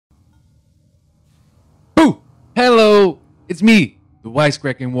It's me, the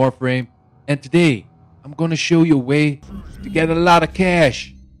wisecracking Warframe, and today I'm gonna show you a way to get a lot of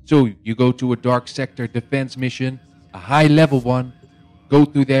cash. So you go to a dark sector defense mission, a high level one, go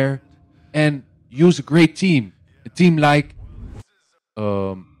through there, and use a great team. A team like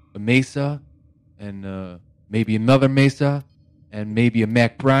a Mesa, and maybe another Mesa, and maybe a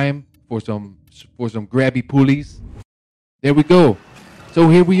Mac Prime for some grabby pulleys. There we go. So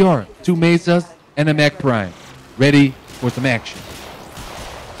here we are, two Mesas and a Mac Prime, ready for some action.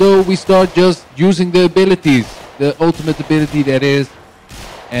 So we start just using the abilities, the ultimate ability that is,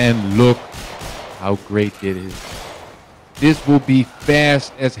 and look how great it is. This will be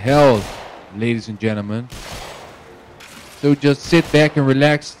fast as hell, ladies and gentlemen. So just sit back and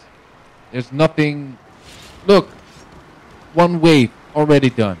relax. There's nothing. Look, one wave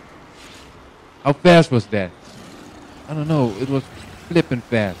already done. How fast was that? I don't know. It was flipping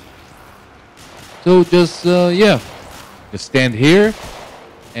fast. So just just stand here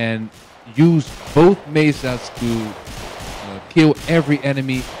and use both mesas to kill every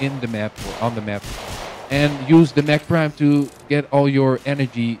enemy in the map or on the map, and use the Mech Prime to get all your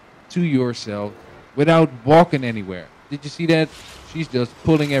energy to yourself without walking anywhere. Did you see that? She's just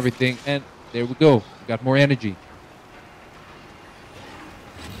pulling everything, and there we go. We got more energy.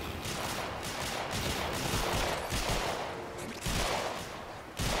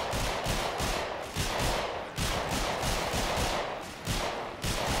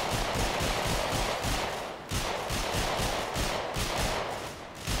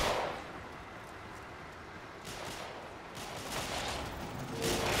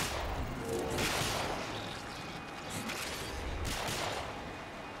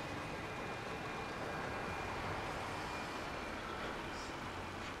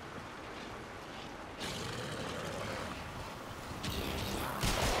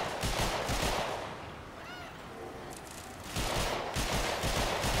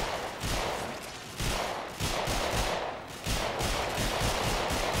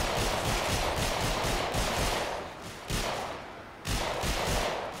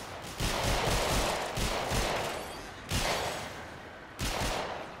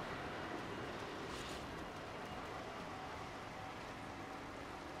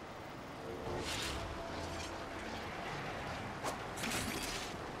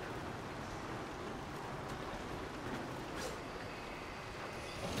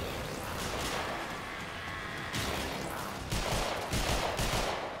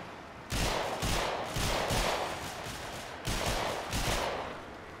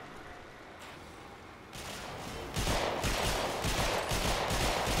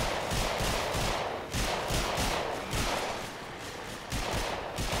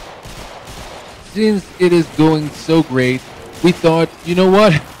 Since it is going so great, we thought, you know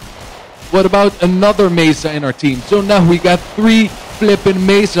what? What about another Mesa in our team? So now we got three flipping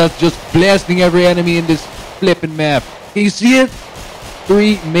Mesas just blasting every enemy in this flipping map. Can you see it?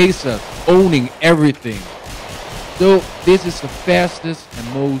 Three Mesas owning everything. So this is the fastest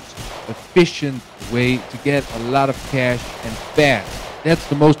and most efficient way to get a lot of cash and fast. That's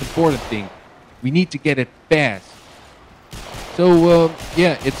the most important thing. We need to get it fast. So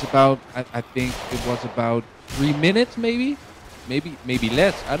it's about. I think it was about 3 minutes, maybe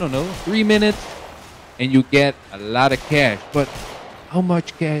less. I don't know. 3 minutes, and you get a lot of cash. But how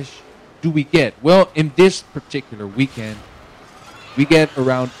much cash do we get? Well, in this particular weekend, we get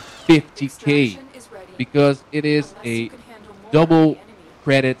around 50K because it is a double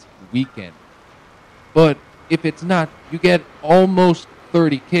credit weekend. But if it's not, you get almost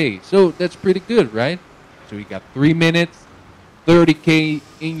 30K. So that's pretty good, right? So you got 3 minutes. 30K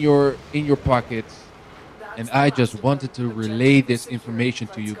in your pockets, and I just wanted to relay this information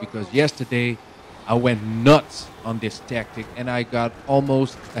to you because yesterday I went nuts on this tactic and I got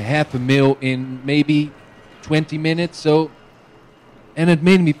almost a $500,000 in maybe 20 minutes. So, and it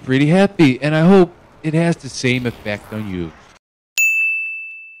made me pretty happy, and I hope it has the same effect on you.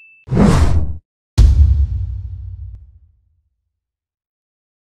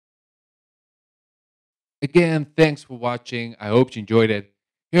 Again, thanks for watching. I hope you enjoyed it.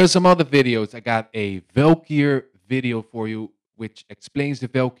 Here are some other videos. I got a Valkyr video for you, which explains the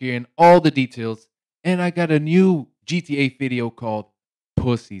Valkyr and all the details. And I got a new GTA video called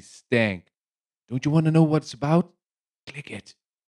Pussy Stank. Don't you want to know what it's about? Click it.